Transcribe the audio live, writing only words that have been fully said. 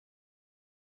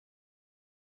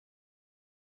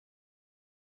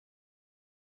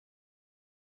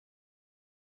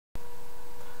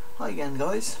Hi again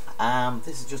guys,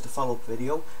 this is just a follow-up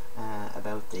video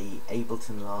about the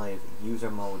Ableton Live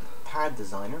user mode pad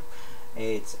designer.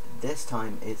 This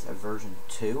time it's a version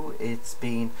 2. It's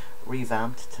been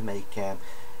revamped to make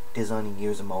designing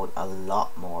user mode a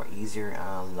lot more easier and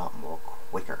a lot more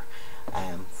quicker.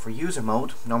 For user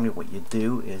mode, normally what you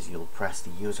do is you'll press the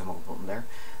user mode button there.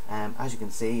 As you can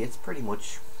see, it's pretty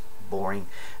much boring.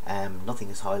 Nothing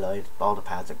is highlighted, all the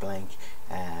pads are blank.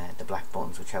 The black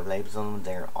buttons which have labels on them,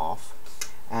 they're off.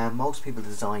 Most people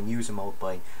design user mode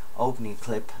by opening a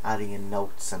clip, adding in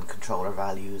notes and controller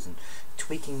values and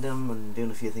tweaking them and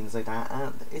doing a few things like that,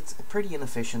 and it's pretty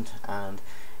inefficient and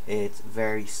it's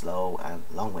very slow and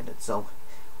long-winded. So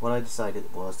what I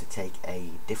decided was to take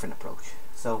a different approach.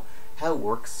 So how it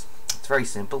works, it's very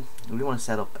simple. We want to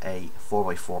set up a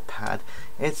 4x4 pad.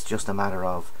 It's just a matter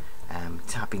of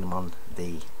tapping them on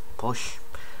the push,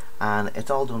 and it's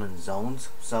all done in zones.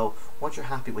 So once you're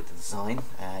happy with the design,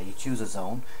 you choose a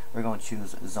zone. We're going to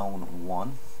choose zone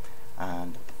 1,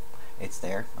 and it's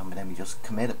there, and then we just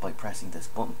commit it by pressing this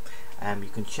button. You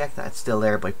can check that it's still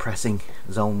there by pressing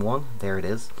zone 1. There it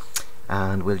is,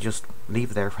 and we'll just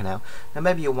leave it there for now. Now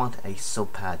maybe you want a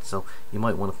sub pad, so you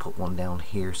might want to put one down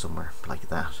here somewhere like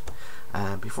that.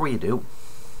 Before you do,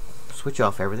 switch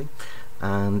off everything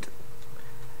and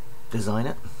design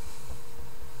it,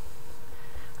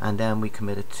 and then we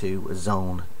commit it to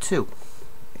zone 2.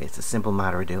 It's a simple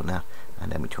matter of doing that, and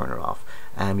then we turn it off.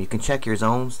 You can check your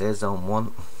zones. There's zone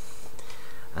 1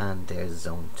 and there's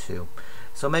zone 2.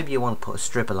 So maybe you want to put a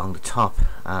strip along the top.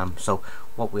 So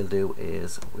what we'll do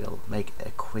is we'll make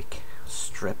a quick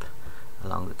strip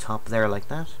along the top there like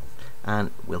that,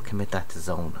 and we'll commit that to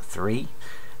zone 3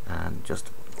 and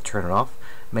just turn it off.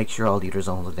 Make sure all the other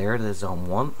zones are there. There's zone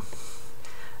 1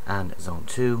 and zone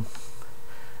 2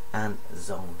 and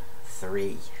zone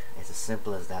 3. It's as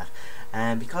simple as that.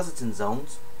 And because it's in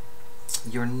zones,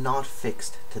 you're not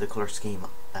fixed to the color scheme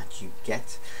that you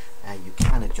get. You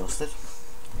can adjust it,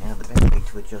 and the best way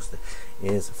to adjust it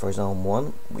is for zone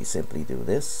 1 we simply do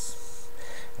this.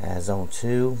 Zone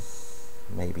 2,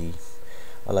 maybe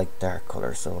I like dark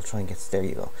color, so I'll try and get, there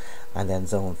you go. And then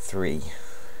zone 3,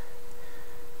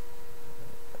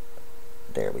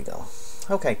 there we go.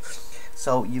 Okay,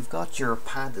 so you've got your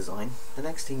pad design. The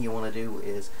next thing you want to do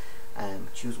is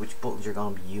choose which buttons you're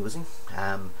going to be using.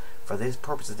 For this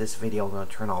purpose of this video, I'm going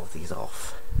to turn all of these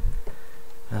off.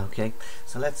 Okay,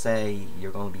 so let's say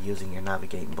you're going to be using your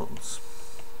navigating buttons,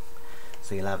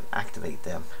 so you'll have activate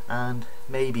them, and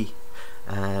maybe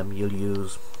you'll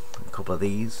use a couple of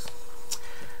these,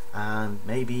 and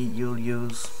maybe you'll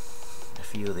use a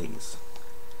few of these.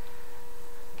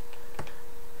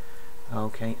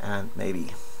 Okay, and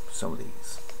maybe some of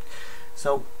these.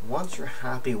 So once you're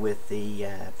happy with the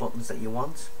buttons that you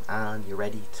want and you're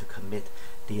ready to commit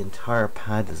the entire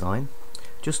pad design,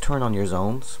 just turn on your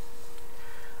zones,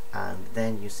 and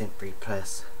then you simply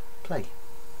press play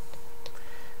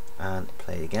and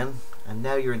play again, and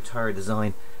now your entire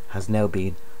design has now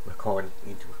been recorded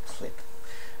into a clip.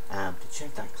 To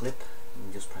check that clip, you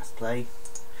can just press play,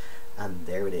 and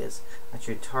there it is. That's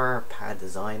your entire pad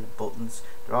design. Buttons,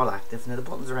 they're all active. Now the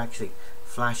buttons are actually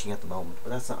flashing at the moment, but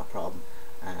that's not a problem.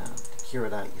 To cure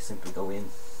that, you simply go in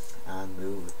and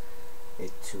move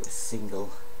it to a single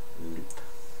loop.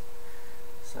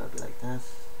 So it'll be like that,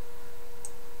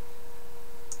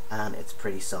 and it's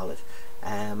pretty solid.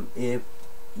 If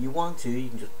you want to, you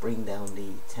can just bring down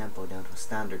the tempo down to a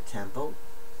standard tempo,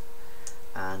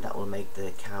 and that will make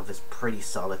the canvas pretty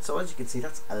solid. So as you can see,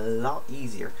 that's a lot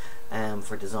easier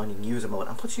for designing user mode,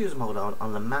 and puts user mode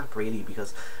on the map really,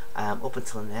 because up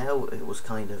until now it was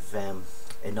kind of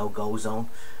a no-go zone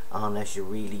unless you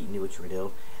really knew what you were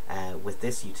doing. With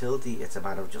this utility, it's a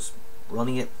matter of just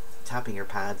running it, tapping your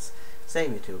pads,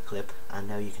 saving it to a clip, and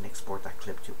now you can export that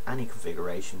clip to any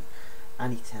configuration,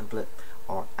 any template,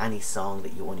 or any song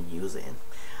that you want to use it in.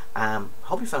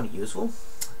 Hope you found it useful,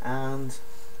 and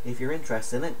if you're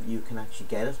interested in it, you can actually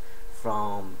get it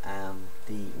from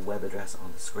the web address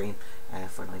on the screen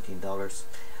for $19.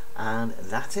 And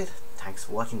that's it. Thanks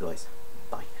for watching, guys.